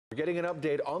We're getting an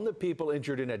update on the people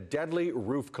injured in a deadly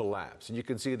roof collapse. And you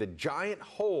can see the giant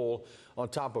hole on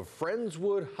top of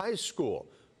Friendswood High School.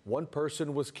 One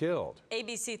person was killed.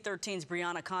 ABC 13's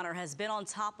Brianna Connor has been on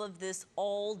top of this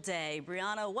all day.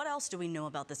 Brianna, what else do we know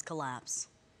about this collapse?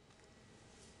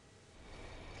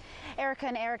 Erica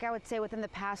and Eric, I would say within the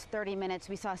past 30 minutes,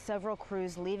 we saw several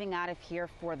crews leaving out of here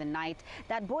for the night.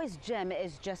 That boys' gym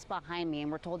is just behind me,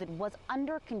 and we're told it was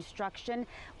under construction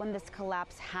when this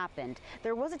collapse happened.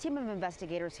 There was a team of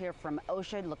investigators here from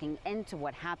OSHA looking into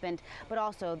what happened, but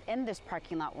also in this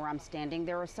parking lot where I'm standing,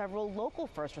 there are several local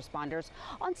first responders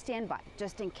on standby,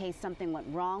 just in case something went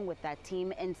wrong with that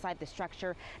team inside the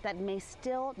structure that may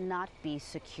still not be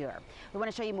secure. We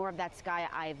want to show you more of that Sky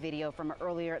Eye video from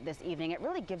earlier this evening. It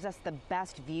really gives us the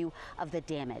best view of the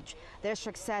damage. The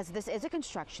district says this is a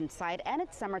construction site and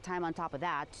it's summertime on top of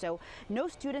that, so no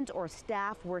students or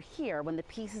staff were here when the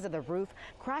pieces of the roof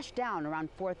crashed down around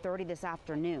 4:30 this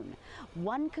afternoon.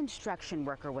 One construction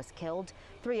worker was killed.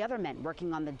 3 other men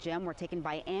working on the gym were taken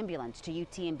by ambulance to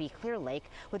UTMB Clear Lake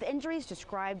with injuries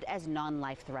described as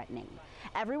non-life threatening.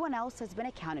 Everyone else has been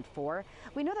accounted for.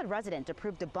 We know that resident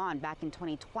approved a bond back in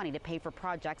 2020 to pay for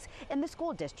projects in the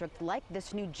school district like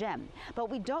this new gym, but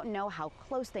we don't know how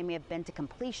close they may have been to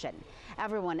completion.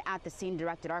 Everyone at the scene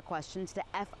directed our questions to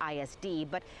FISD,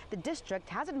 but the district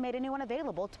hasn't made anyone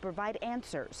available to provide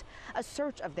answers. A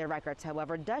search of their records,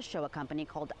 however, does show a company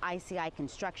called ICI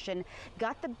Construction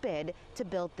got the bid to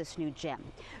build this new gym.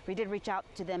 We did reach out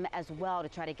to them as well to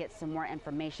try to get some more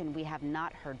information. We have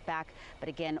not heard back, but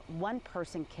again, one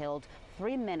person killed,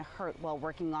 3 men hurt while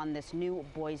working on this new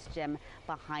boys' gym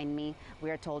behind me. We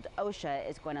are told OSHA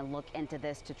is going to look into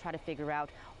this to try to figure out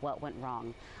what went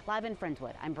wrong. Live in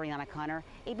Friendswood, I'm Brianna Connor,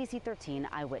 ABC 13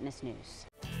 Eyewitness News.